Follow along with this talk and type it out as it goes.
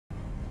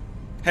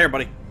Hey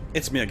everybody,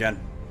 it's me again,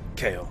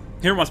 Kale.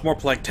 Here once more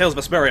playing Tales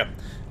of Vesperia.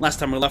 Last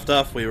time we left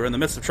off, we were in the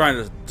midst of trying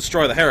to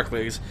destroy the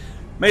Heracles,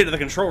 made it to the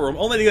control room,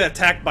 only to get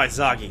attacked by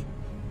Zagi.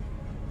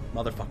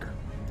 Motherfucker.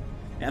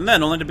 And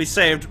then only to be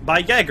saved by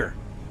Jaeger.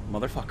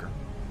 Motherfucker.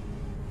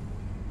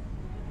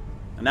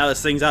 And now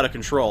this thing's out of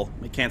control.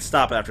 We can't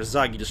stop it after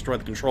Zagi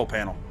destroyed the control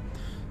panel.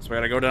 So we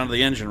gotta go down to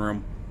the engine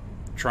room,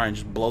 try and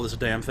just blow this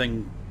damn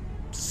thing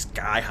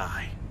sky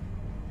high.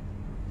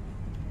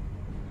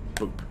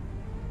 Boop.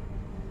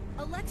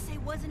 Alexei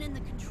wasn't in the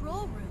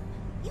control room.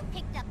 You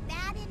picked up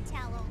bad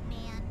intel, old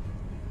man.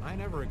 I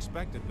never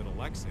expected that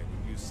Alexei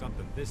would use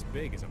something this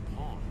big as a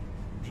pawn.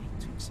 And he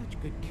took such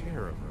good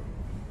care of her.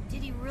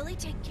 Did he really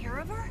take care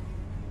of her?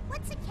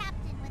 What's a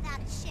captain without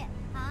a ship,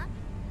 huh?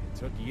 It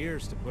took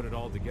years to put it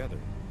all together.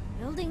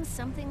 Building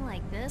something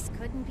like this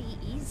couldn't be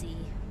easy.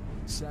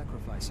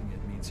 Sacrificing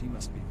it means he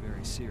must be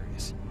very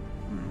serious.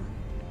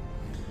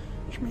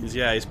 Which means,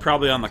 yeah, he's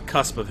probably on the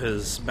cusp of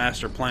his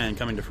master plan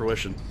coming to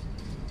fruition.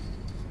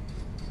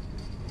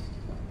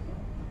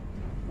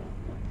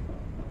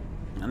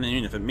 I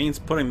mean, if it means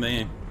putting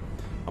the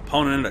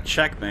opponent in a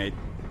checkmate,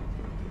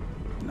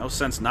 no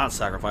sense not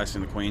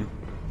sacrificing the queen.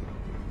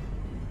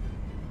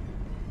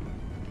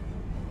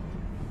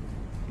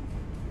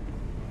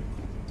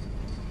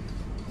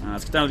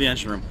 Let's get down to the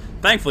engine room.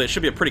 Thankfully, it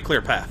should be a pretty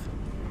clear path,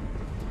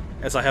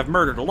 as I have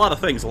murdered a lot of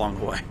things along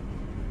the way.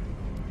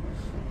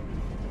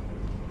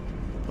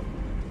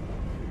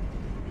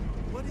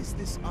 What is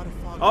this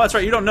Autophog? Oh, that's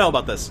right, you don't know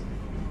about this.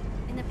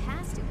 In the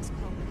past, it was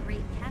called the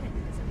Great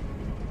Cataclysm.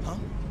 Huh?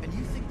 And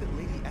you think that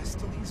Lady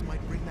Estellise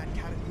might bring that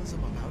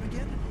cataclysm about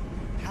again?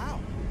 How?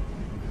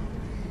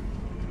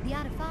 The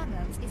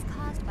Autophagos is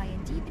caused by a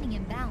deepening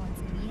imbalance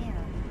in the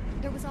air.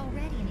 There was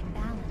already an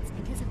imbalance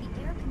because of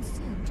the air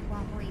consumed to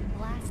operate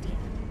Blastia.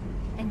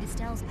 And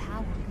Distell's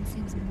power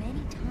consumes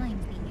many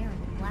times the air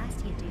that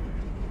Blastia do.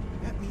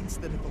 That means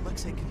that if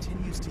Alexei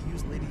continues to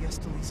use Lady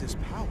Estellise's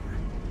power...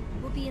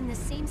 We'll be in the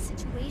same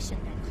situation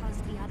that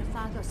caused the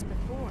Autophagos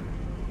before.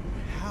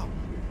 How?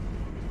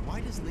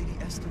 Why does Lady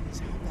Estellise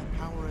have that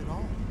power at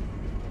all?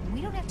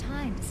 We don't have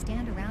time to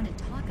stand around and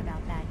talk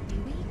about that, do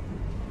we?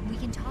 We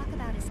can talk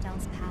about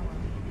Estelle's power.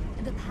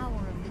 The power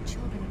of the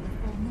children of the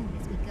full moon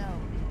as we go.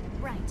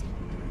 Right.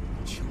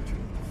 Children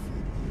of the full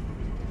moon?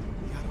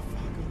 The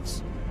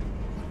Autophagos?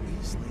 What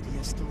is Lady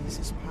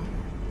Estellise's power?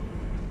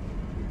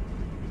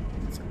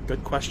 That's a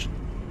good question.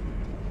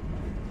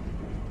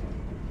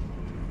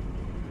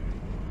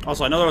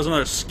 Also, I know there was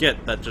another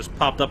skit that just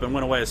popped up and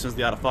went away as soon as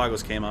the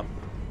Autophagos came up.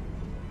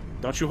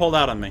 Don't you hold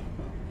out on me.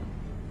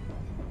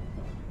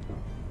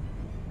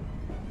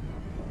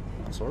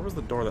 So where was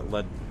the door that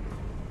led...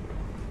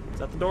 Is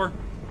that the door?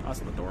 Oh,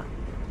 that's not the door.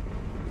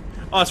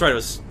 Oh, that's right, it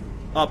was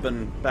up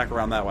and back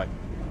around that way.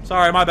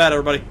 Sorry, my bad,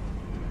 everybody.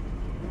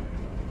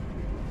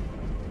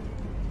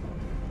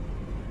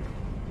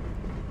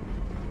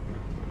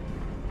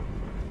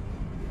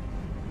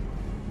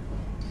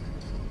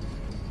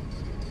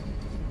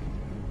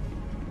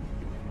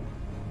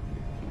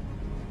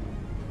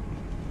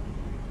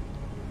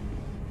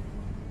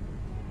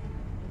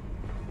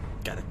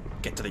 Gotta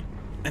get to the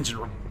engine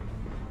room.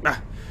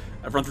 Ah,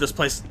 I've run through this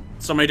place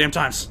so many damn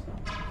times.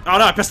 Oh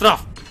no, I pissed it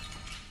off!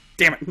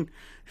 Damn it.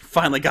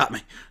 Finally got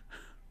me.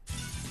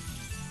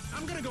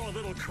 I'm gonna go a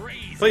little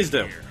crazy. Please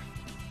do. Here.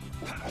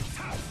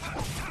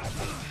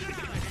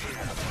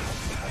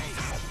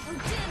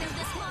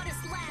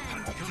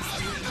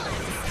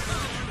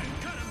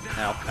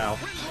 Ow, ow.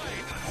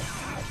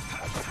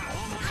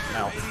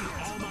 Ow.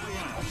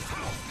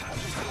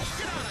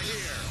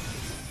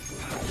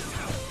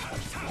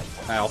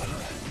 Ow.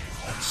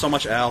 So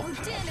much ow.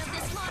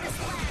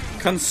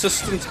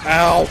 Consistent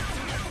ow.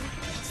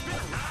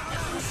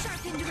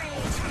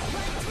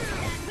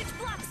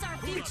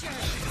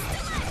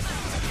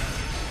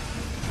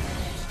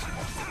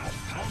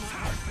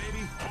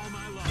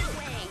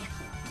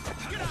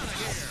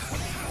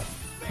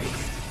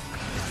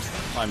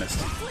 I missed.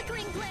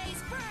 Flickering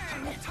blaze,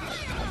 burn!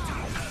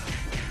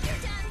 You're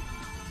done!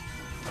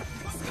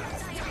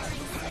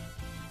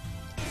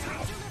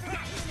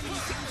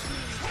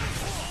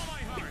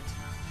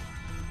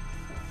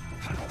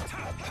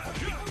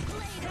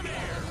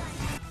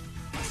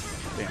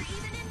 Damn.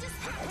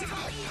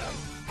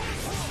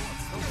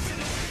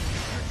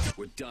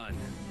 We're done.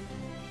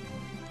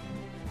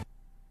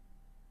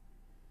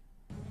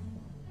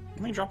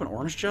 Can we drop an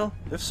orange gel?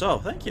 If so,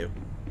 thank you.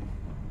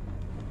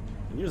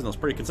 Been using those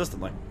pretty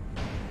consistently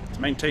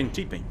to maintain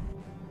TP.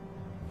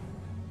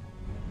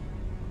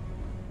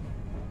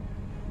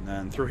 And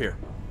then through here.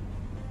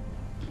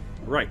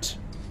 Right.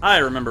 I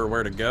remember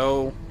where to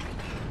go.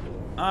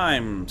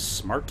 I'm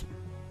smart.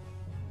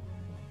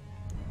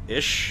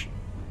 Ish.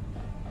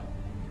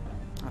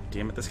 God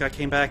damn it, this guy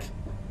came back.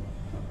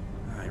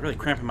 You're really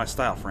cramping my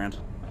style, friend.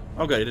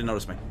 Oh good, he didn't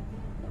notice me.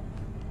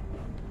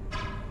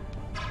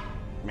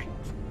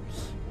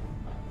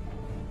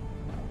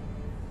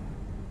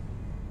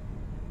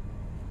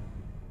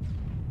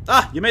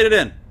 Ah, you made it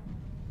in.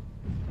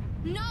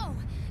 No!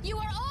 You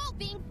are all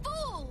being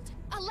fooled!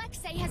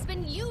 Alexei has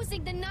been used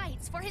using the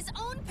Knights for his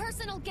own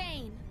personal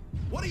gain.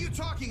 What are you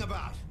talking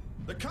about?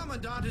 The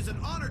Commandant is an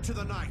honor to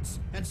the Knights,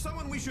 and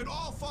someone we should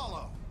all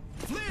follow.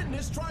 Flynn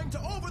is trying to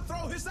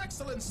overthrow His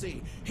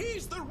Excellency.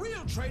 He's the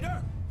real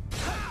traitor.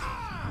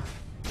 Ah!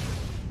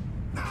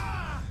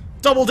 Ah!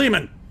 Double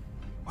demon!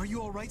 Are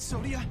you all right,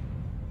 Sodia?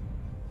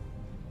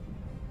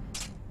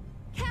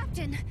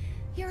 Captain,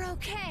 you're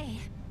okay.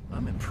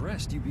 I'm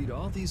impressed you beat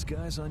all these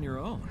guys on your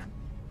own.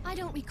 I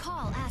don't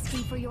recall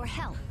asking for your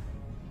help.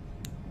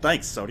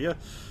 Thanks, Sodia.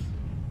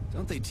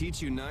 Don't they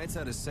teach you knights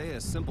how to say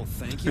a simple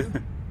thank you?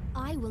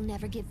 I will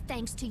never give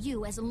thanks to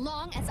you as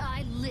long as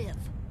I live.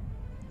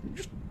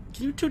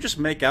 Can you two just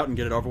make out and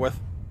get it over with?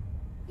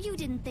 You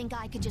didn't think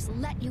I could just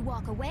let you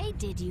walk away,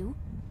 did you?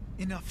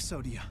 Enough,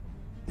 Sodia.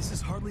 This is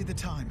hardly the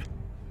time.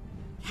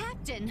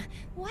 Captain,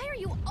 why are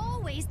you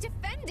always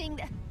defending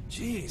the...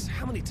 Jeez,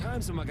 how many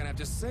times am I gonna have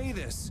to say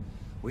this?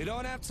 We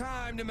don't have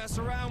time to mess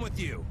around with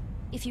you.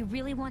 If you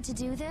really want to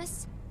do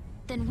this,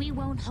 then we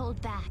won't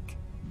hold back.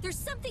 There's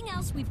something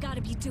else we've got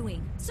to be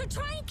doing, so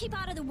try and keep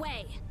out of the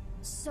way.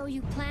 So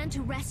you plan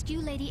to rescue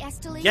Lady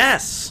Estelle?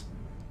 Yes!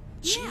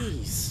 Yeah.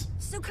 Jeez.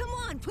 So come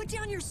on, put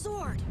down your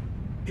sword.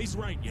 He's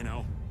right, you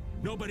know.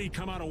 Nobody'd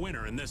come out a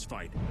winner in this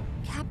fight.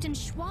 Captain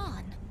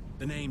Schwann.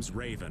 The name's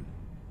Raven.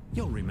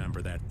 You'll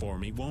remember that for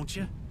me, won't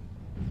you?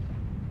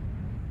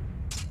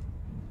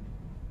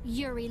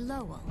 Yuri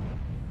Lowell.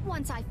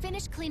 Once I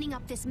finish cleaning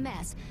up this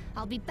mess,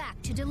 I'll be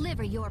back to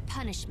deliver your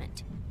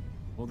punishment.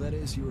 Well, that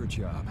is your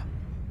job,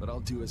 but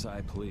I'll do as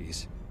I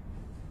please.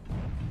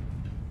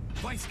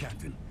 Vice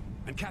Captain?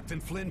 And Captain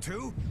Flynn,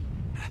 too?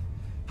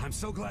 I'm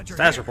so glad you're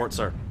Status here. report,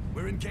 sir.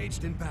 We're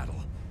engaged in battle.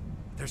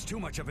 There's too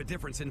much of a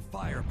difference in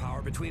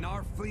firepower between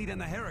our fleet and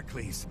the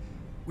Heracles.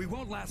 We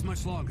won't last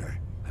much longer.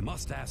 I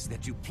must ask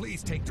that you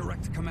please take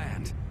direct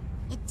command.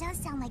 It does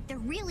sound like they're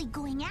really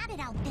going at it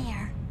out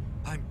there.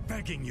 I'm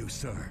begging you,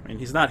 sir. I mean,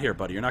 he's not here,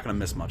 buddy. You're not gonna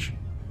miss much.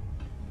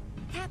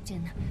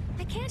 Captain,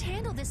 I can't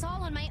handle this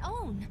all on my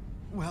own.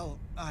 Well,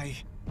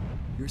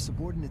 Your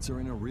subordinates are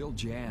in a real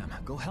jam.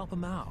 Go help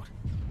them out.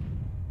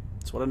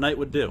 That's what a knight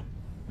would do.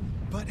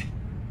 but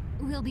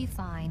We'll be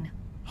fine.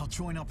 I'll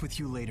join up with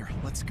you later.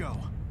 Let's go.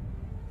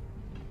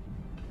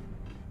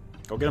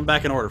 Go get him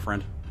back in order,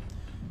 friend.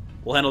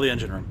 We'll handle the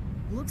engine room.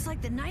 Looks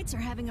like the Knights are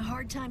having a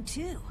hard time,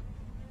 too.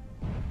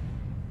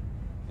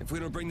 If we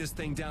don't bring this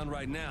thing down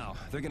right now,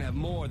 they're gonna have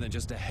more than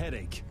just a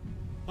headache.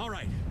 All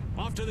right,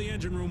 off to the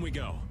engine room we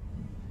go.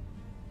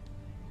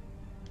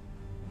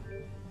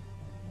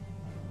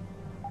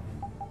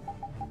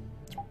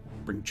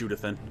 Bring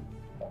Judith in.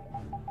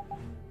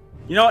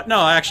 You know what?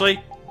 No,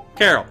 actually.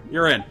 Carol,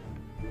 you're in.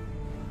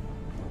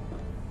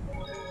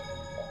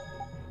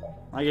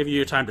 I gave you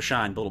your time to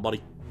shine, little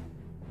buddy.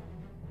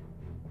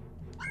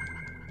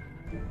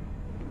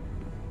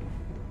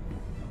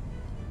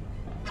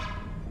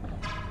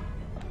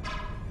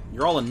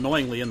 You're all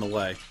annoyingly in the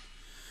way.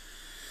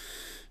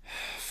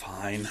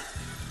 Fine.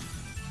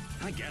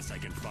 I guess I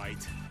can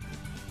fight.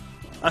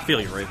 I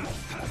feel you, Raven.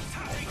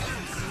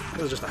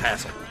 It was just a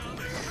hassle.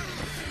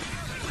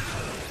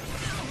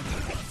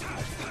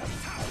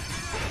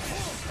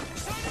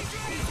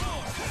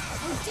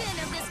 Din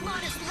of this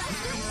modest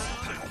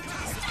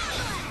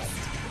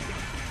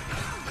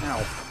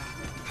Ow.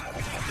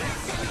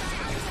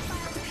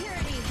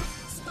 purity.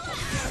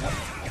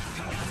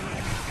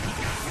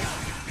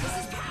 This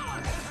is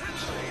power.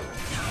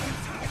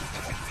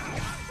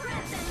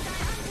 Breath and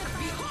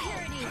undefiled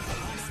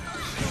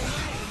purity.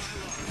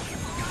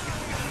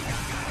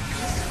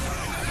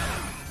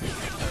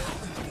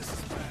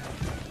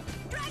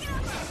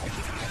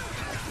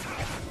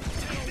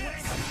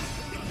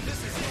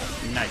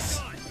 Nice.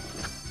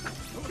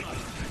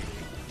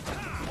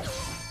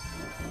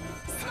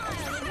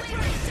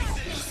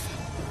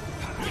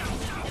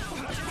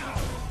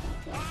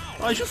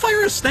 Oh, did you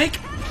fire a snake?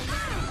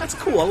 That's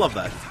cool, I love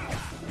that.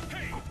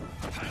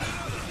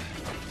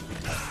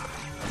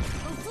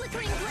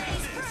 Flickering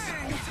blaze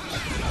burn.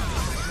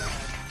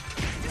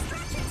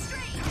 Destruction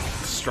stream.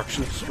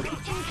 Destruction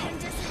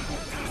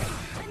streak.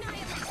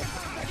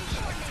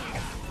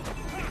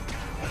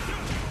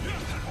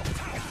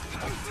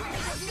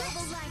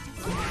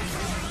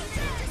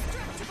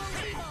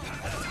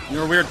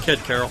 You're a weird kid,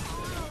 Carol.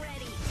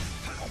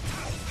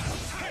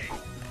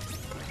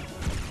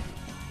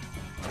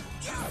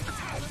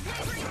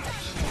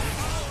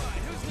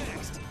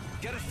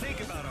 Gotta think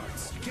about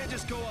arts. You can't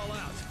just go all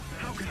out.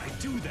 How can I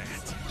do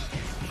that?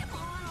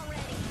 Come on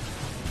already.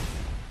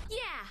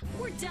 Yeah,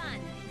 we're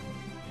done.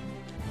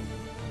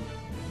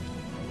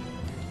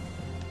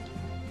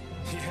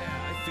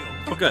 Yeah, I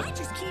feel Oh, good. I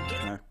just keep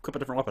getting... Equip a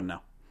different weapon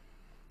now.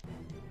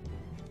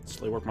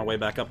 Slowly work my way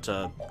back up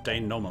to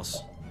Dane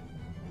Nomos.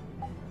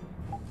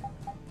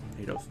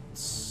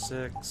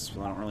 806.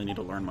 Well, I don't really need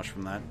to learn much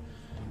from that.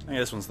 I think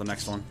this one's the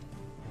next one.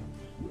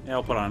 Yeah,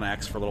 I'll put on an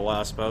axe for a little while,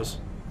 I suppose.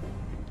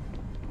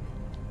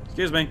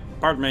 Excuse me.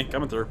 Pardon me.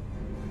 Coming through.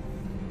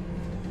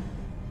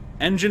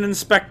 Engine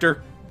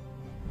Inspector.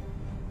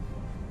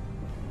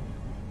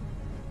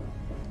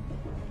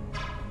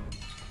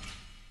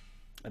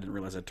 I didn't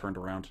realize I turned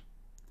around.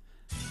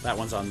 That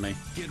one's on me.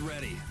 Get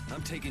ready.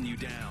 I'm taking you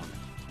down.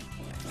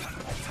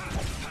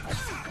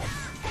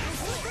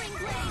 Flickering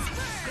blaze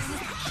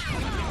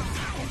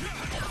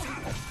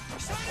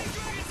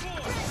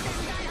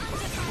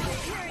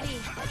purity.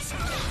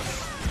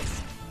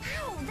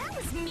 Ow, that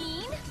was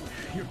mean.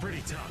 You're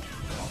pretty tough.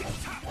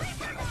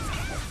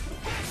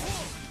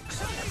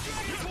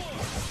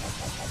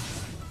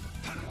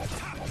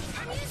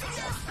 I'm using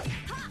this.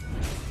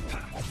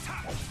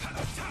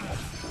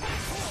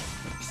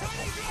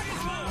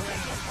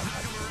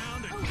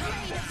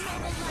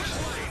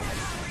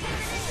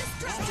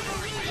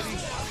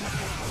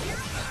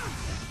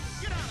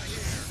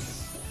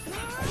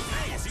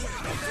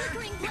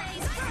 Flickering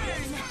blaze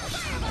burn.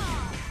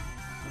 Fireball.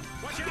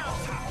 Watch out!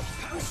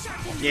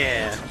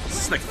 Yeah,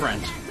 slick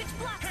friend. Which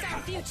blocks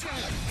our future.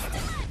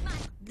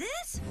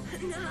 This?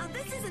 No,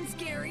 this isn't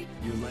scary.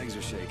 Your legs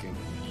are shaking.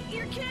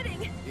 You're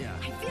kidding. Yeah.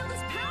 I feel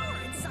this power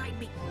inside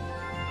me.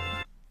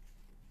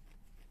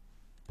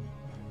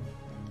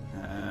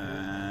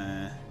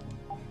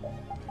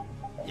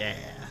 Yeah.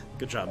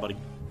 Good job, buddy.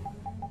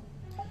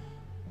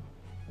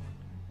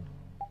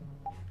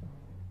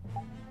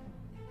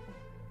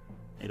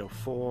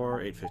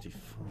 $804, $854,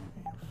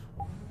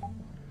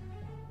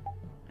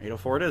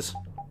 $804 it is.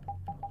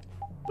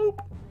 Boop.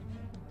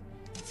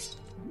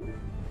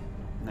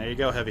 There you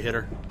go, heavy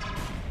hitter.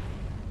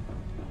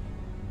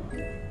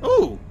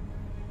 Ooh!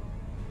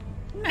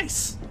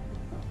 Nice!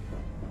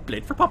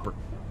 Blade for Pupper.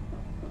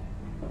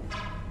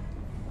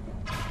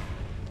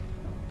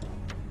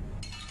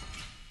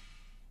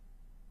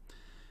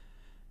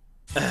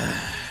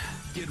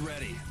 Get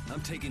ready.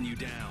 I'm taking you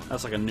down.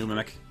 That's like a new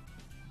mimic.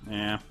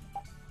 Yeah.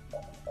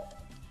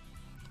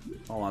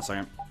 Hold on a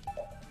second.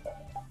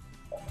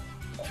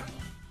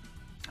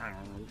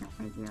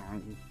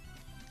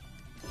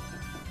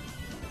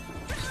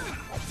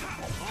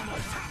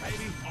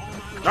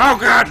 Oh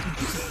god!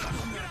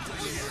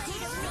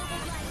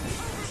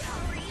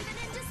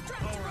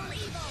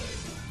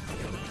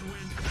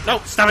 No,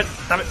 stop it!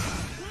 Stop it!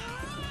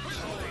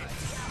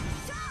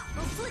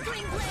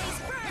 Flickering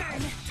blaze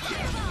burn.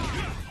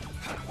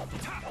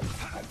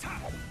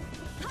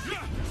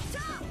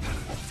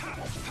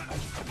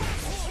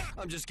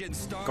 I'm just getting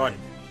started. Go ahead.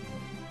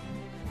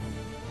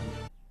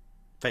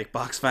 Fake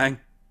box fang.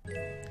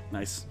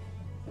 Nice.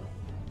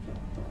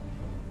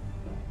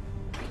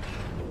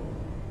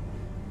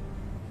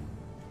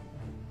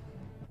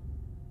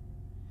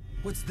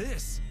 What's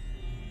this?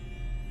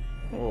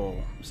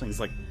 Oh, this thing's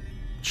like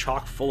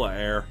chock full of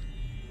air.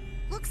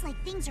 Looks like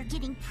things are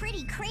getting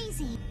pretty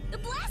crazy. The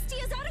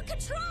Blastia's out of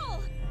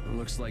control. It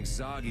looks like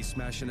Zoggy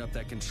smashing up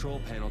that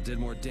control panel did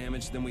more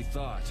damage than we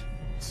thought.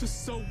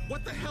 So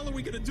what the hell are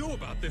we gonna do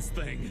about this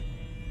thing?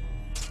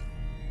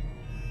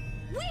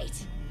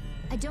 Wait!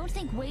 I don't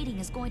think waiting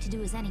is going to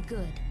do us any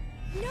good.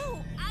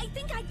 No, I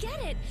think I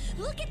get it.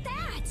 Look at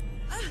that.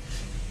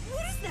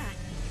 What is that?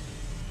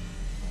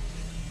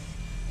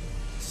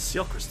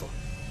 Seal crystal.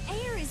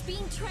 Air is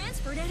being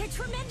transferred at a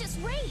tremendous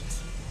rate.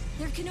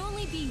 There can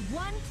only be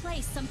one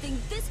place something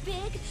this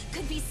big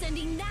could be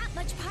sending that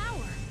much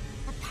power.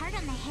 The part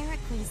on the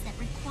Heracles that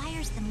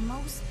requires the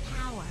most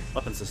power.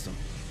 Weapon system.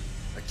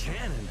 A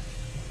cannon?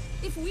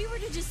 If we were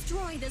to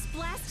destroy this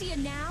Blastia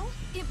now,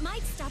 it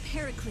might stop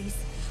Heracles.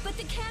 But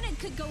the cannon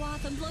could go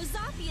off and blow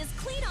Zophius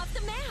clean off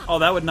the map. Oh,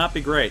 that would not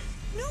be great.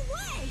 No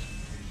way!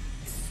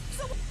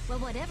 So, Well,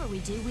 whatever we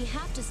do, we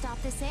have to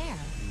stop this air.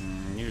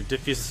 You need to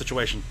defuse the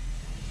situation.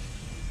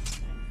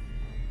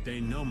 De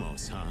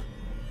Nomos, huh?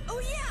 oh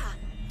yeah!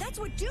 That's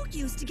what Duke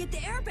used to get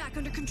the air back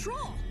under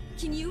control.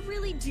 Can you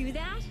really do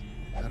that?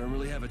 I don't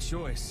really have a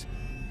choice.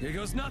 Here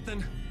goes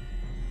nothing.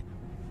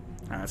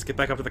 Alright, let's get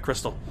back up to the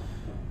crystal.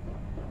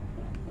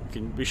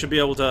 We should be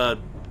able to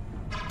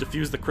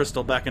diffuse the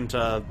crystal back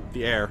into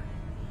the air.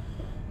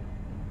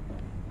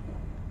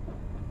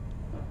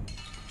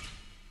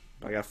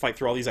 I gotta fight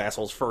through all these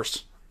assholes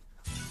first.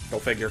 Go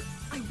figure.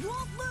 I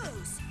won't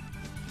lose!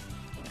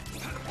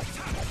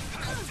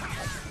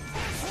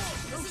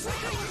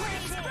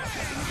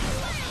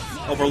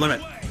 Over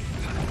limit.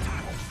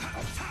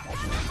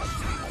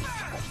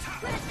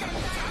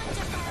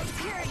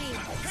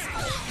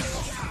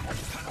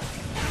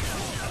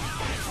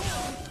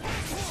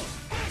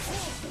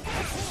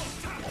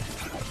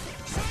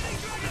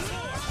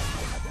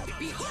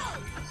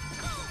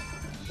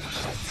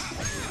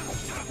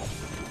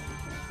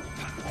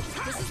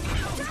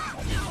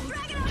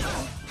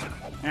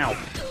 Ow.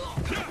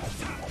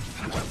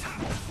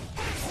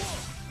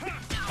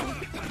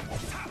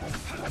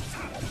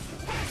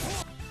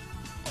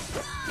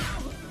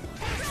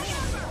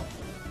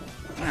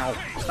 Ow.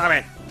 Stop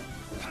it.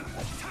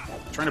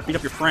 I'm trying to beat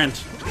up your friend.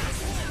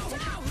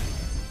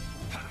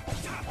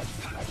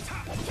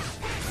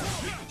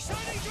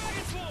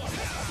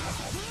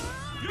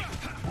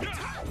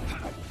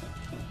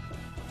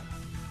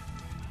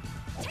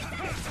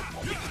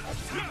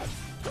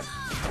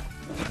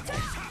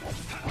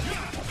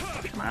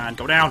 Come on,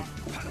 go down.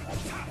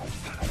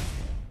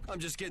 I'm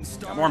just getting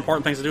started. Got more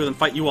important things to do than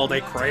fight you all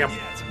day, crab.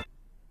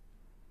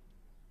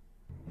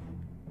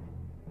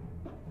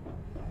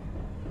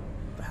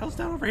 hell's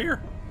down over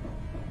here?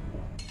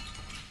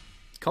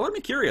 Color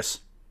me curious.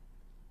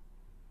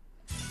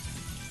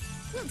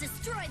 We'll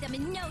destroy them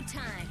in no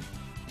time.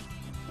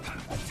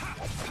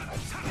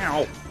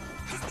 Ow.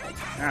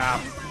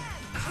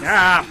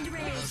 Ah.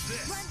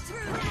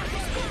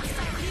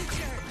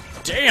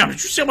 Damn,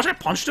 did you see how much I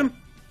punched him?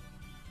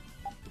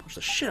 Punched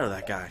the shit out of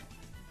that guy.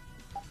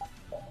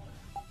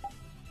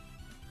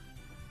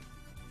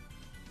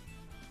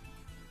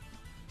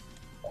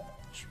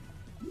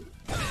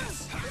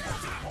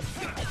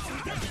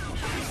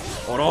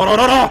 Oh, no, no,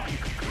 no, no!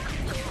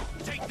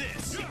 Take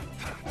this.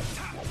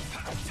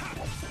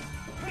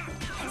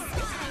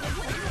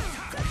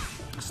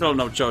 I still don't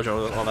know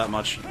JoJo all that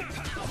much.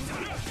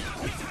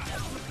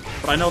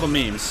 But I know the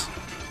memes.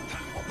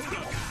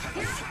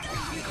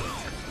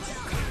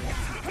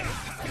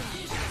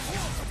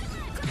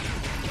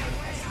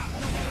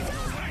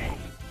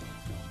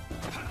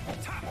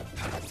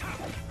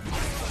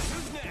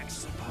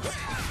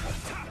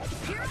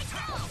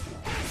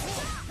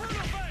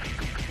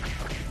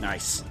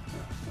 Nice.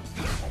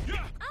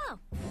 Oh,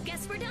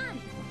 guess we're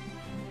done.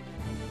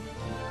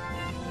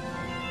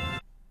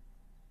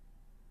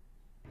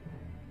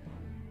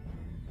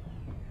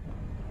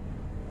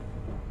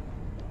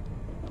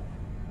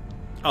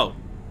 Oh.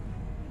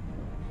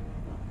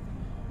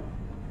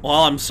 Well,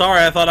 I'm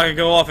sorry, I thought I could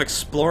go off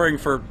exploring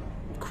for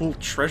cool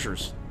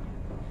treasures.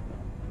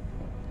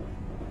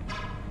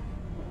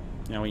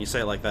 You know, when you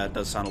say it like that, it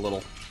does sound a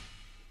little,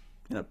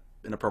 you know,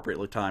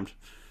 inappropriately timed.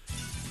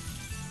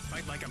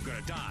 Fight like I'm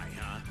gonna die,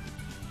 huh?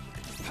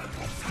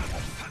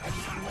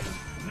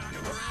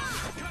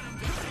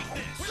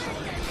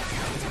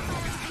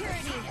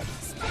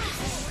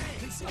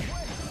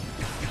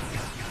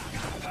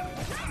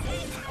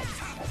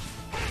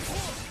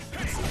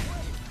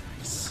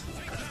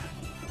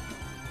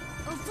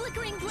 Oh,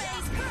 flickering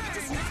blaze,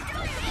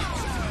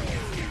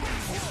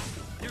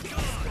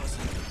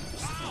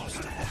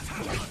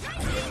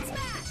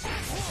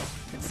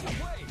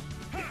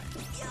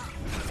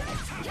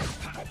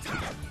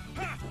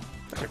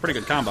 That's a pretty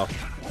good combo.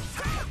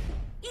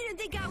 You didn't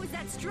think I was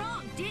that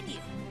strong, did you?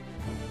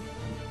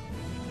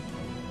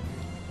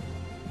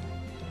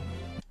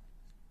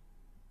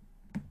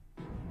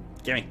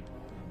 Gimme.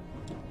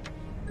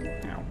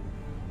 Ow.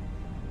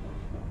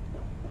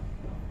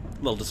 A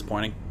little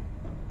disappointing.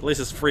 At least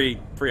it's free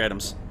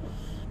items.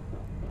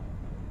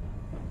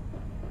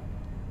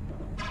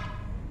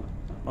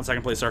 1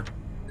 second, please, sir.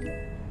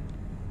 Alright,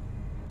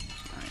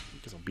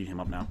 guess I'll beat him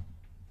up now.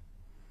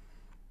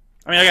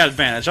 I mean, I got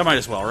advantage. I might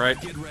as well, right?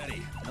 Get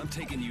ready. I'm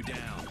taking you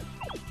down.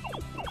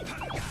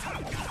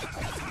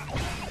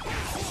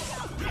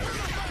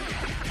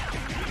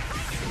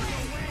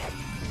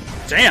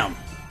 Damn!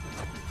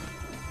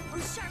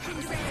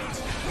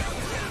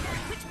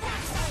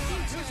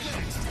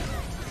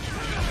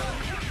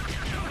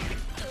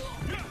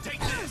 Take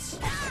this.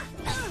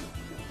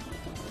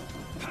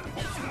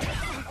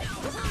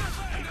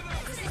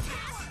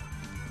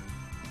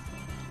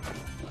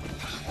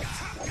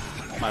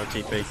 My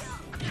TP.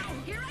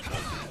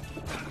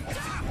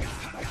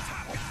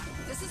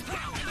 This is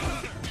power.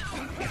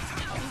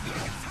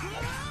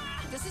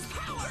 This is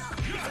power.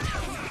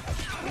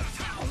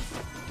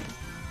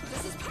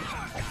 This is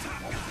power.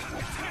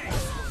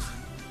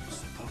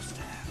 Supposed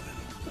to happen.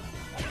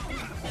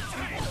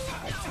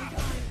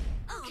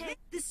 Okay,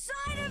 the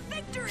sign of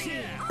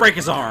victory. Break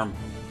his arm!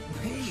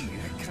 Hey,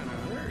 that kind of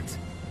hurt.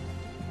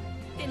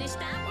 Finish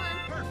that one.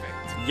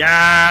 Perfect.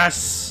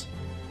 Yes!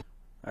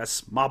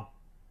 That's my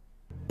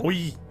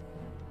boy.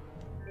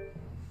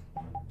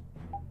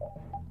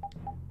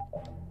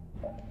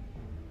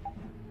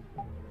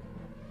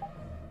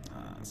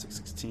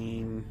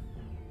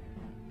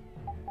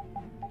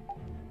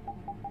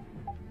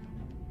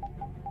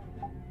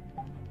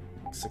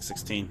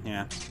 616.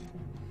 Yeah.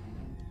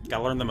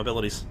 Gotta learn them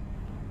abilities.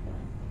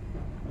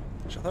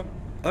 Shut up.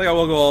 I think I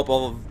will go up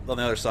on the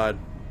other side.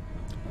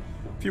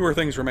 Fewer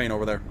things remain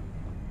over there.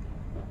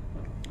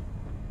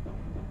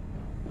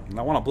 And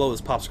I want to blow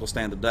this popsicle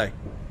stand today.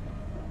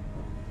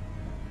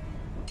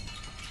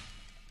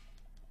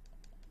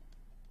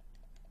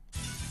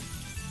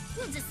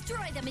 We'll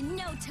destroy them in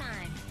no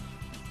time.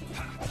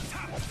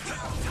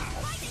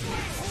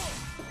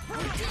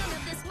 King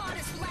of this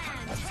modest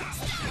land.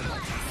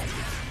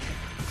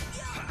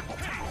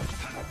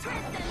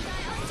 Tread them by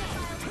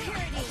undefiled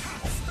purity.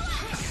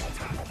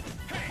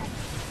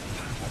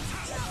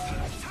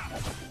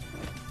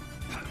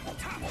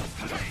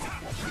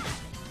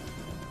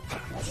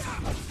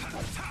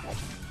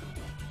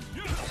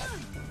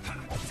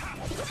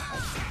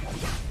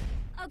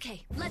 Okay,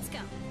 let's go.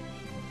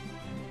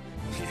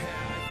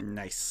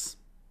 Nice.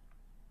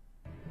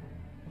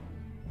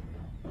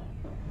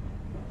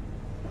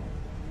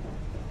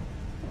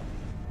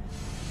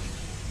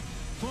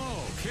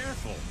 Whoa,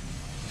 careful.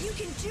 You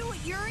can do it,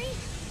 Yuri!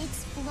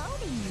 It's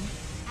floating.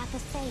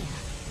 Apatheia.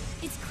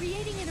 It's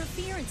creating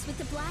interference with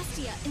the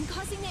Blastia and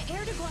causing the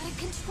air to go out of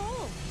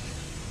control.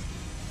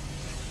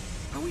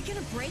 Are we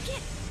gonna break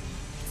it?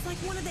 It's like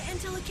one of the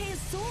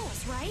Entelikea's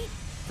souls, right?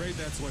 Afraid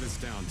that's what it's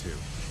down to.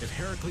 If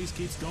Heracles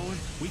keeps going,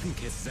 we can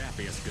kiss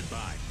Zappius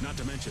goodbye. Not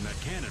to mention that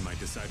cannon might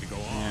decide to go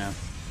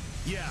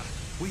off. Yeah,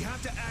 we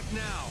have to act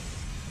now.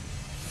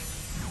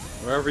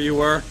 Wherever you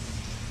were,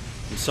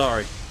 I'm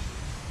sorry.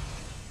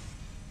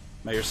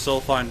 May your soul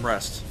find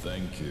rest.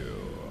 Thank you.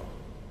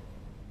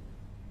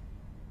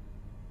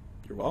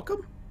 You're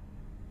welcome?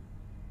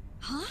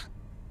 Huh?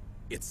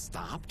 It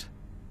stopped?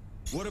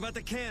 What about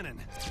the cannon?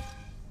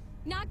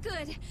 Not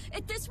good.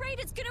 At this rate,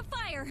 it's gonna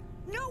fire.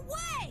 No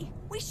way!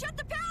 We shut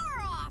the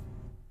power off!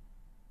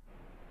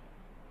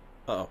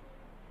 Uh-oh.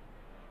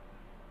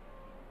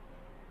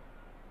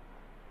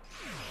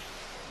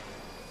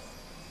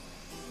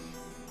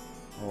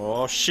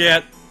 Oh,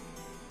 shit.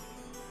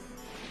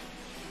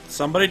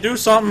 Somebody do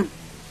something.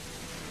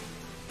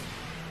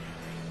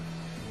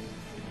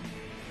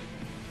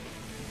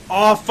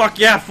 Oh, fuck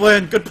yeah,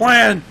 Flynn. Good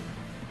plan.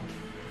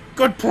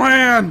 Good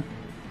plan.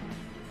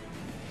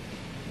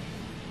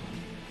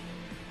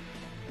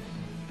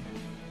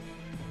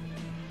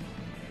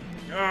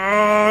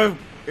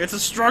 It's a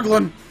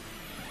struggling.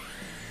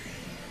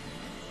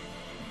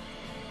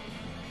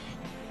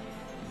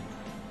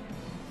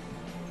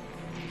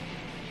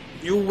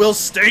 You will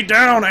stay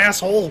down,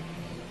 asshole.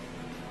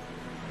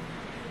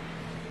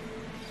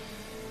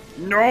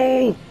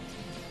 No.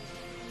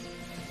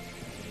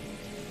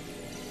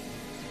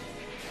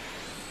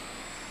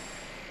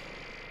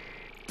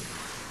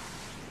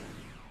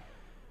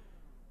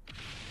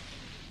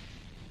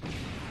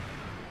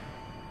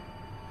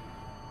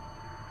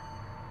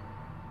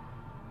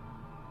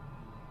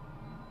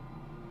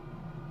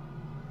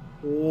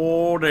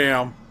 Oh,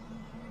 damn.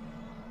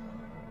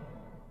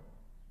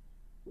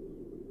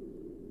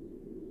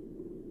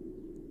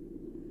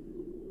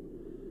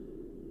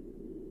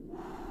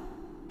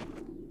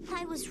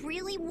 I was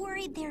really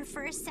worried there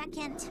for a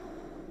second.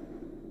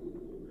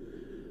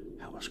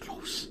 That was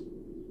close.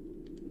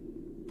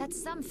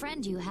 That's some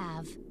friend you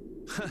have.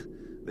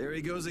 There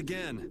he goes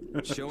again,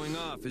 showing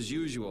off as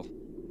usual.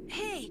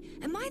 Hey,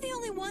 am I the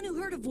only one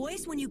who heard a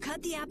voice when you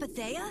cut the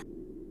apatheia?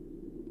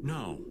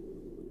 No.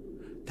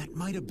 That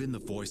might have been the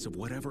voice of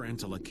whatever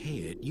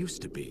Antilocheia it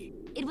used to be.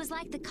 It was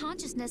like the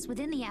consciousness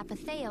within the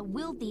apatheia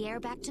willed the air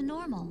back to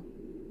normal.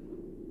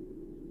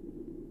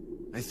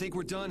 I think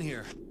we're done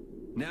here.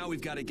 Now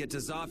we've got to get to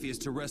Zaphius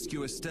to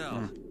rescue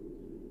Estelle.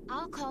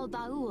 I'll call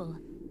Baul.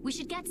 We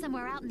should get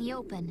somewhere out in the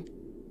open.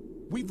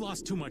 We've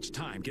lost too much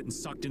time getting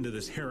sucked into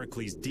this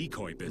Heracles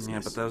decoy business.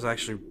 Yeah, but that was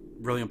actually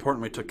really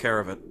important we took care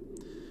of it.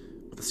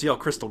 With the CL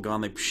crystal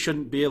gone, they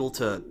shouldn't be able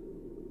to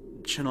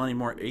channel any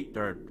more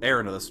air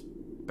into this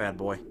bad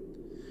boy.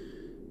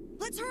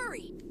 Let's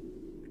hurry!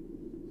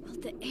 Well,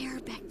 the air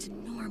back to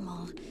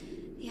normal.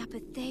 The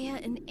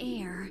apatheia and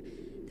air.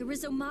 The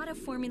rhizomata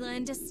formula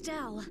and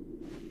Estelle.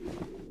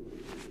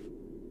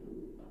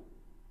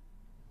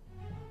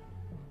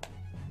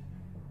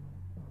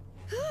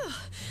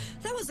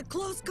 That was a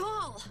close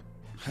call!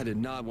 I did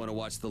not want to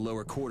watch the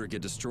lower quarter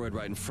get destroyed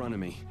right in front of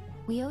me.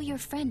 We owe your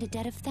friend a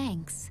debt of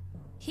thanks.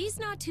 He's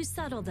not too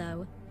subtle,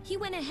 though. He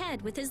went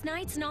ahead with his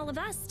knights and all of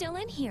us still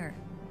in here.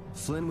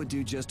 Flynn would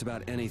do just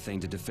about anything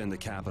to defend the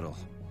capital,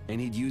 and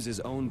he'd use his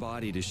own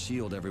body to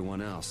shield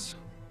everyone else.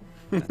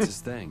 That's his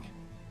thing.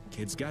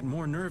 Kid's got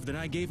more nerve than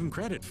I gave him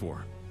credit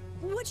for.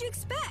 What'd you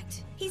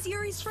expect? He's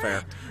Yuri's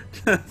Fair.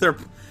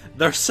 friend.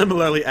 they're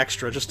similarly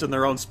extra, just in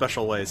their own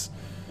special ways.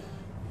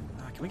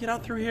 Can we get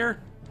out through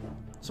here?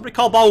 Somebody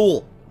call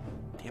Baul!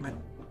 Damn it.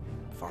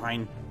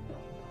 Fine.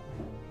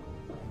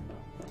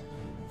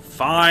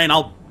 Fine,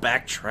 I'll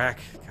backtrack.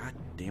 God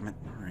damn it.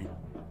 Alright.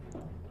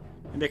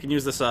 Maybe I can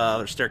use this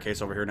other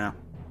staircase over here now.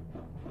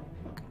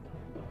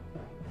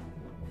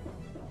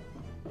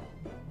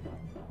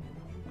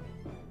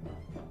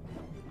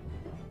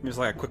 There's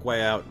like a quick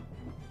way out.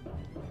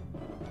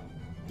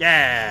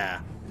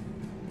 Yeah!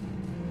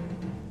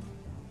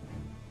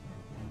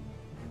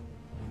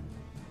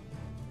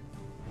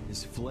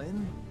 Is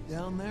Flynn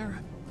down there?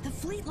 The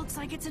fleet looks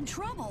like it's in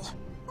trouble.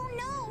 Oh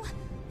no!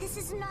 This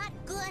is not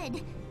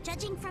good.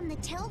 Judging from the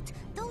tilt,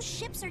 those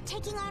ships are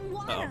taking on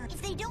water.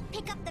 If they don't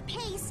pick up the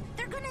pace,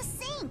 they're gonna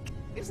sink.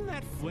 Isn't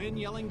that Flynn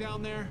yelling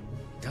down there?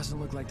 Doesn't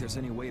look like there's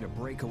any way to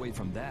break away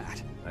from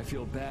that. I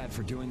feel bad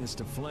for doing this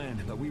to Flynn,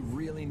 but we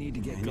really need to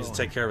get going. He needs to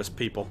take care of his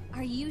people.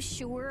 Are you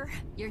sure?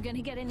 You're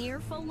gonna get an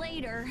earful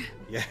later.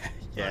 Yeah,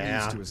 I'm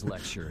used to his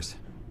lectures.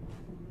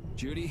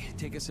 Judy,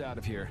 take us out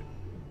of here.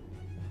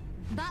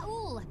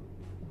 Baul!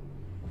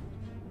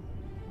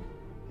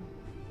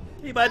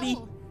 Hey, buddy.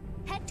 Baul,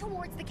 head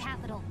towards the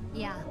capital.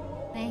 Yeah,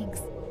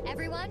 thanks.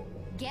 Everyone,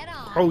 get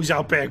on. Who's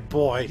our big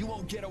boy? You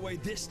won't get away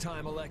this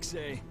time,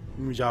 Alexei.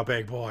 Who's our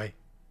big boy?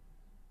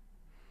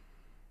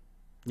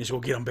 Let's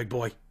go get him, big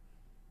boy.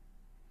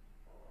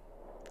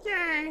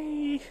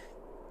 Yay!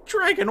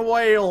 Dragon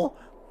whale!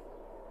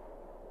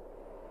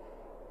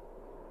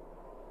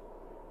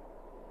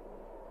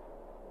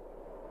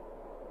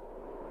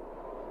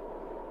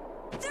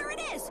 There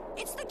it is!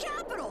 It's the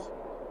capital!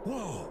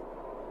 Whoa!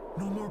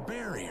 No more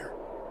barrier.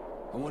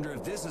 I wonder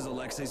if this is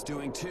Alexei's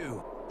doing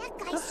too. That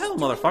guy's The hell,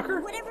 doing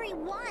motherfucker? whatever he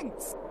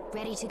wants.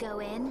 Ready to go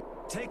in?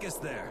 Take us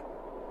there.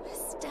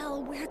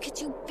 Estelle, where could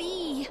you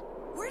be?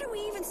 Where do we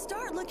even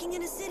start looking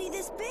in a city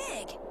this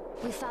big?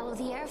 We follow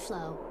the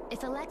airflow.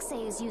 If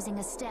Alexei is using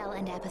Estelle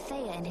and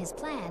Apatheia in his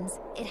plans,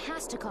 it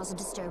has to cause a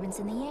disturbance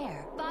in the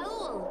air.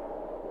 Baul!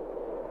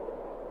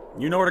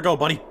 You know where to go,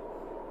 buddy.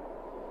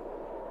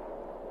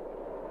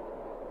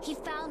 He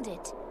found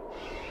it.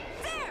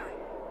 There!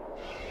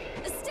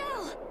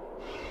 Estelle!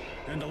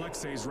 And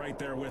Alexei's right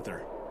there with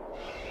her.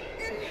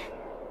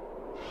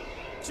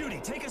 Judy,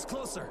 take us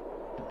closer.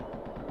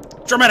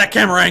 Dramatic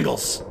camera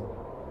angles.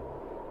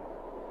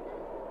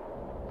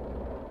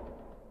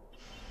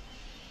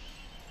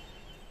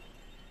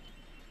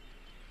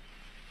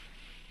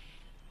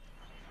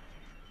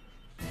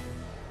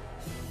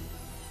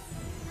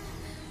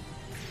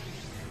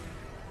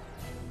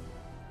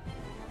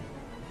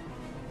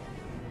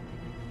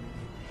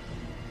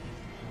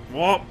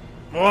 Whoop,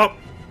 whoop.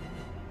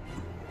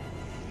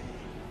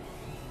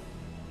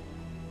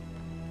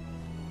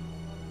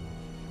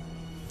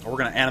 We're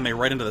gonna animate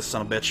right into this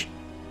son of a bitch.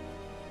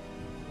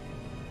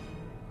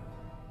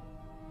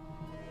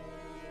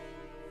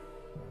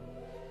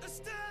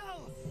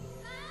 Estelle!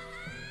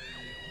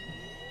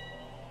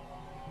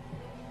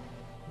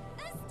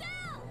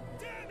 Estelle!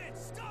 Damn it!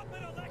 Stop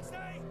it,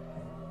 Alexei!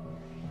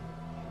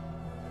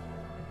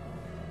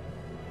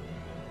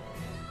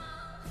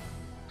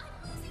 I'm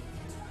losing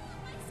control of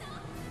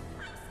myself.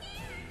 I'm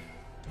scared.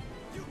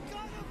 You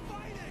gotta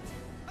fight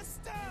it!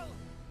 Estelle!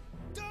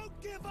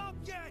 Don't give up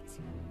yet!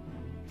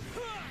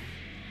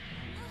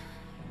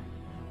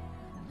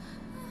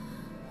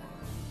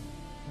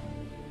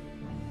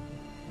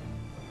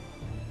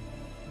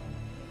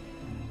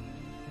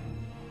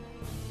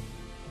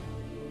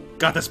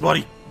 Got this,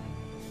 buddy.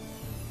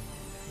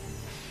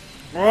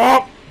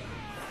 Oh!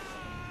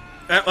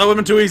 That would have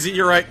been too easy,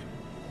 you're right.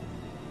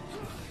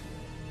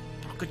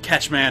 Oh, good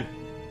catch, man.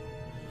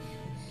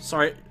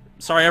 Sorry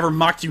I ever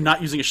mocked you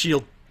not using a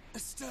shield.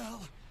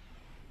 Estelle!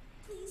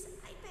 Please,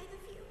 I beg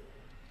of you.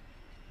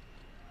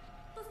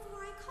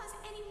 Before I cause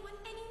anyone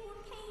any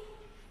more pain.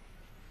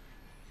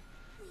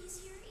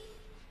 Please, Yuri.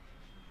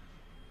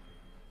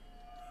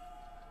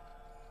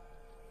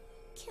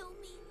 Kill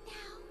me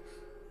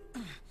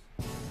now.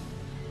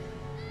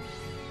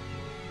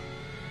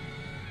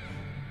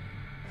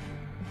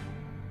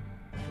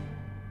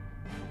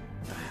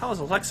 What the hell is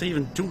Alexa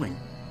even doing?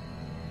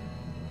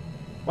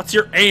 What's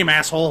your aim,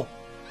 asshole?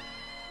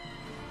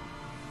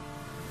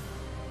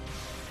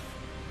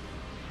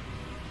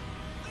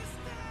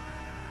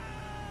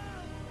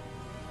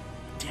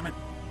 Damn it.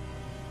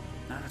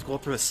 Now I have to go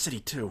up through the city,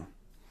 too.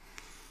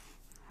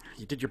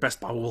 You did your best,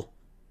 Baul.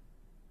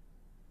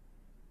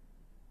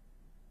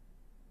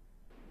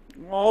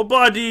 Oh,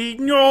 buddy,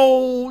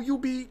 no! You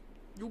be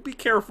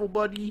careful,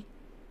 buddy.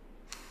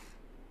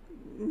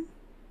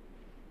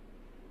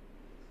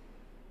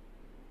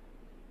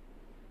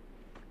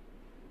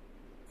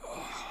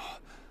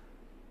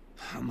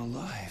 I'm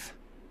alive.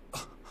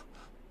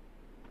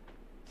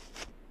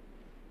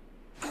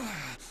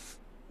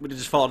 We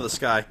just fall out of the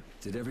sky.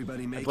 Did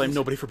everybody make I blame it?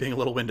 nobody for being a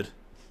little winded.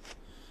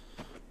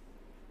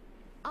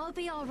 I'll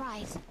be all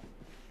right.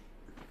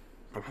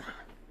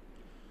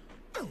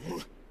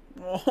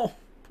 Oh,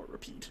 poor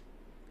Repeat.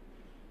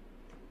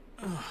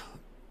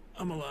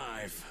 I'm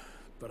alive,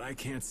 but I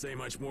can't say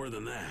much more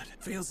than that.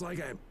 Feels like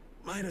I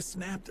might have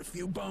snapped a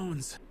few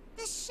bones.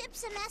 The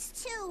ship's a mess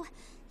too.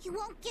 You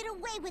won't get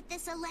away with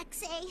this,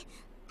 Alexei.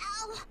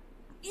 Ow!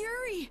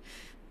 Yuri!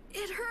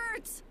 It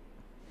hurts!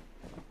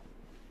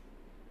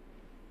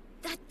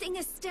 That thing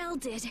Estelle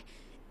did.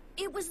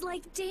 It was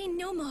like Dane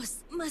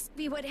Nomos. Must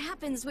be what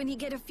happens when you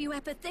get a few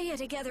Apatheia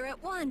together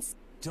at once.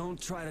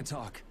 Don't try to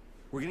talk.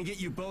 We're gonna get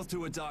you both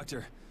to a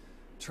doctor.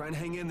 Try and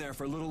hang in there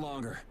for a little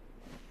longer.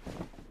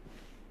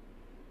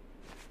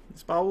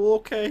 Is Baul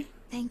okay?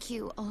 Thank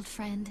you, old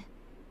friend.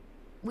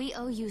 We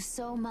owe you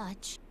so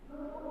much.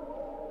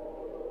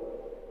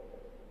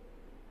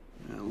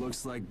 It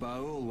looks like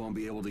Baul won't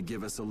be able to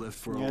give us a lift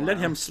for a Yeah, while. let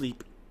him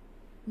sleep.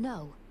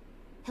 No.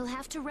 He'll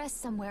have to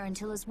rest somewhere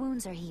until his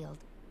wounds are healed.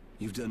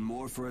 You've done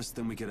more for us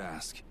than we could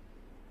ask.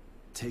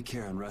 Take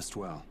care and rest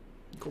well.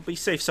 Go be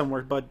safe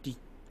somewhere, buddy.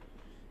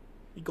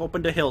 You go up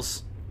in the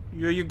hills.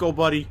 Here you go,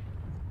 buddy.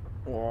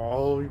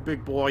 Oh, you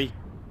big boy.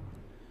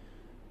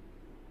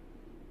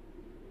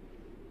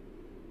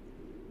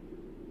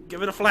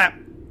 Give it a flap.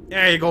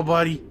 There you go,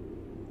 buddy.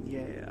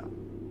 Yeah.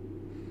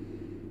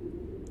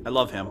 I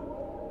love him.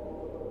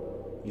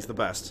 He's the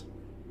best.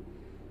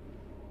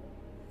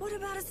 What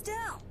about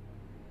Estelle?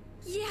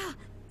 Yeah,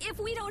 if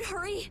we don't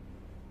hurry.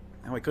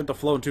 And we couldn't have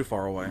flown too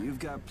far away. You've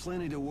got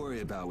plenty to worry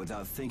about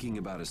without thinking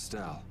about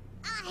Estelle.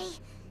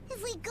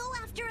 If we go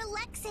after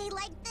Alexei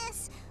like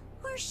this,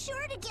 we're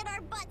sure to get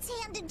our butts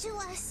handed to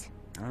us.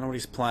 I don't know what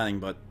he's planning,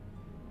 but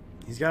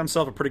he's got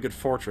himself a pretty good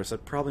fortress.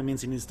 That probably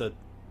means he needs to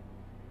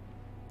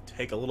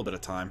take a little bit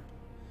of time.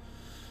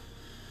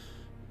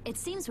 It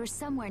seems we're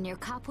somewhere near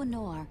Capua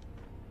Nor.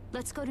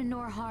 Let's go to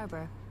Nor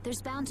Harbor.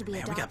 There's bound to be a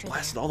Man, we doctor got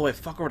blasted there. all the way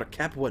fuck over to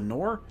Capua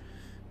Nor?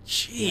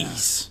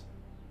 Jeez.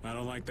 I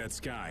don't like that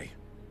sky.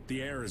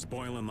 The air is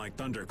boiling like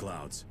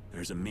thunderclouds.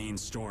 There's a mean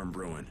storm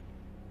brewing.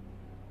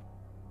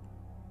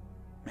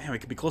 Man, we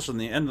could be closer than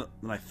the end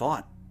than I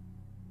thought.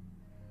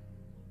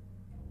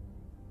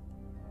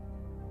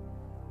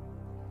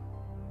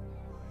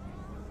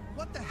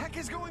 What the heck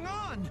is going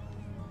on?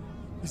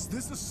 Is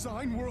this a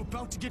sign we're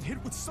about to get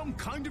hit with some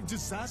kind of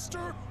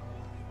disaster?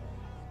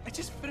 I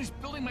just finished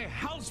building my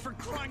house, for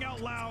crying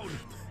out loud!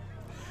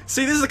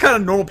 See, these are the kind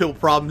of normal people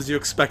problems you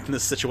expect in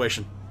this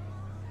situation.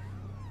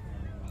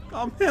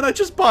 Oh man, I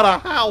just bought a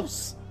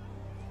house!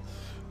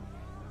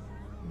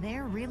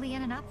 They're really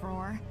in an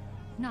uproar.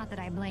 Not that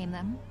I blame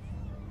them.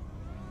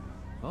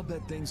 I'll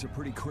bet things are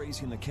pretty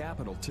crazy in the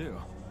capital, too.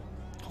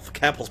 Oh, the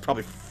capital's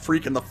probably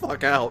freaking the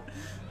fuck out.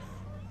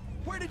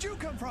 Where did you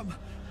come from?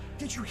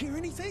 Did you hear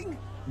anything?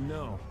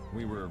 No,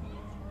 we were...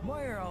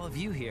 Why are all of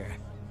you here?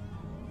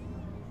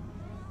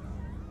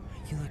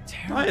 You look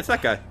terrible. Oh, it's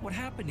that guy. What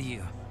happened to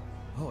you?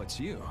 Oh, it's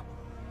you.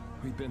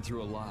 We've been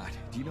through a lot.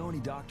 Do you know any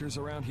doctors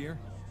around here?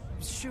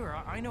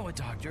 Sure, I know a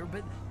doctor,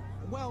 but...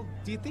 Well,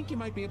 do you think you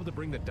might be able to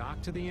bring the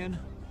doc to the inn?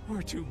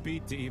 We're too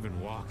beat to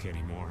even walk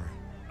anymore.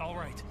 All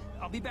right,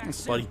 I'll be back Thanks,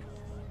 soon. buddy.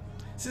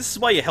 See, this is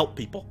why you help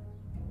people.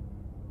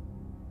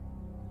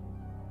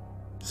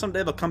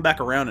 Someday they'll come back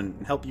around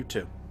and help you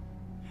too.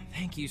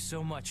 Thank you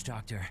so much,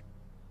 Doctor.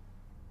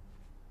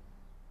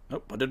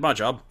 Oh, I did my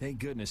job. Thank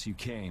goodness you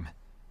came.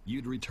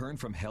 You'd returned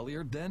from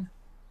Heliard, then?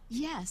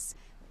 Yes.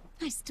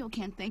 I still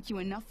can't thank you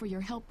enough for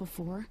your help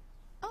before.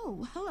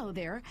 Oh, hello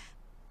there.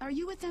 Are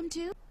you with them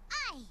too?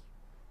 Aye.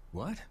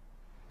 What?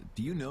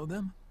 Do you know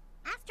them?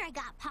 After I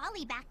got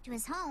Polly back to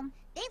his home,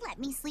 they let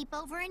me sleep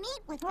over and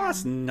eat with Oh, them.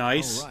 that's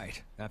nice. Oh,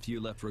 right. After you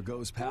left Rago's At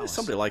least palace.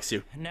 somebody likes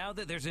you. Now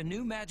that there's a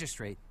new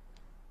magistrate,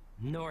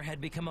 Nor had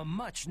become a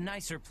much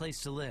nicer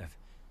place to live.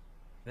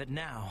 But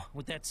now,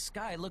 with that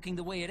sky looking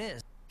the way it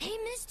is... Hey,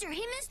 mister,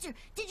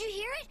 did you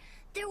hear it?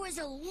 There was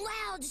a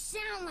loud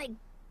sound like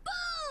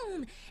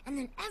boom! And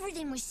then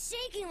everything was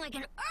shaking like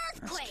an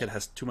earthquake! This kid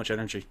has too much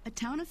energy. A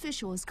town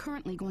official is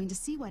currently going to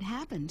see what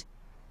happened.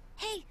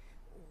 Hey,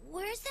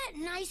 where's that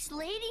nice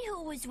lady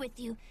who was with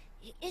you?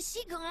 Is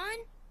she gone?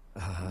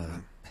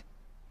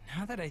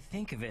 Now that I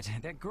think of it,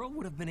 that girl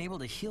would have been able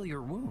to heal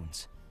your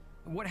wounds.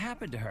 What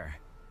happened to her?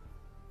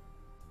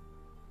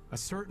 A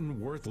certain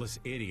worthless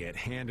idiot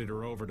handed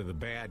her over to the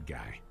bad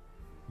guy.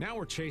 Now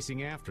we're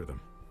chasing after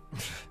them.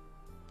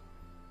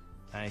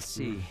 I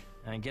see.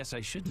 I guess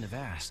I shouldn't have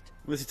asked.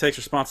 At least he takes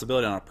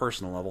responsibility on a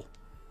personal level.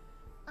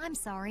 I'm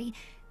sorry,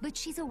 but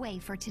she's away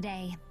for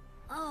today.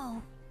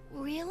 Oh,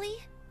 really?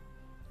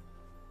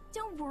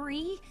 Don't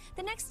worry.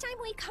 The next time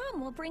we come,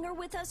 we'll bring her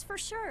with us for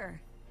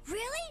sure.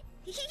 Really?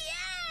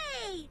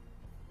 Yay!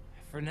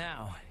 For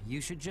now,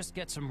 you should just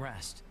get some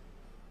rest.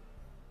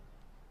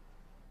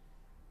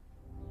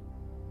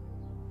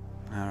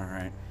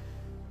 Alright.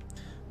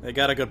 They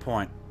got a good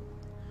point.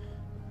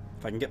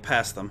 If I can get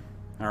past them.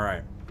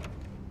 Alright.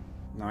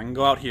 Now I can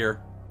go out here.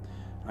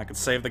 I can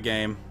save the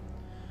game.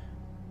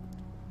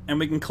 And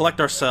we can collect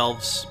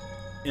ourselves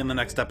in the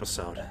next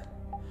episode.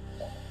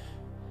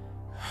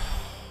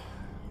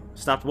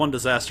 Stopped one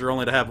disaster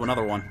only to have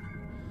another one.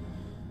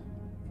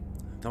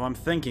 Though I'm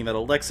thinking that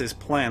Alexei's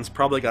plans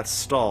probably got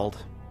stalled.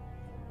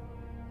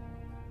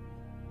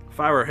 If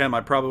I were him,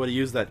 I probably would have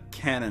used that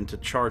cannon to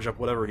charge up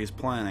whatever he's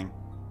planning.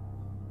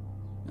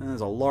 And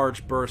there's a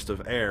large burst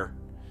of air.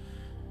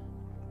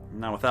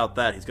 Now without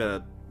that, he's got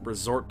to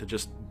resort to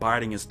just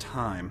biding his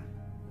time.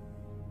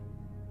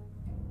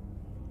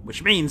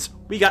 Which means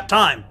we got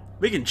time.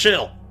 We can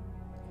chill.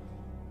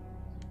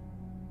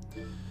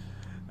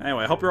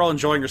 Anyway, I hope you're all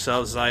enjoying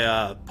yourselves as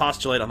I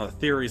postulate on the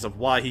theories of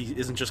why he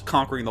isn't just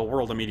conquering the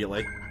world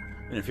immediately.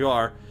 And if you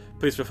are,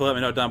 please feel free to let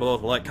me know down below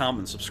with a like, comment,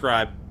 and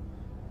subscribe.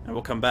 And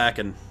we'll come back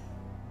and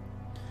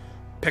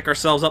pick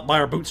ourselves up by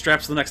our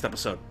bootstraps for the next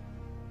episode.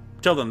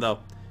 Till then, though,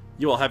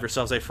 you all have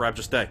yourselves a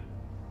frabjous day.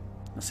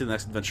 I'll see you in the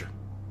next adventure.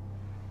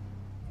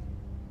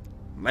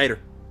 Later.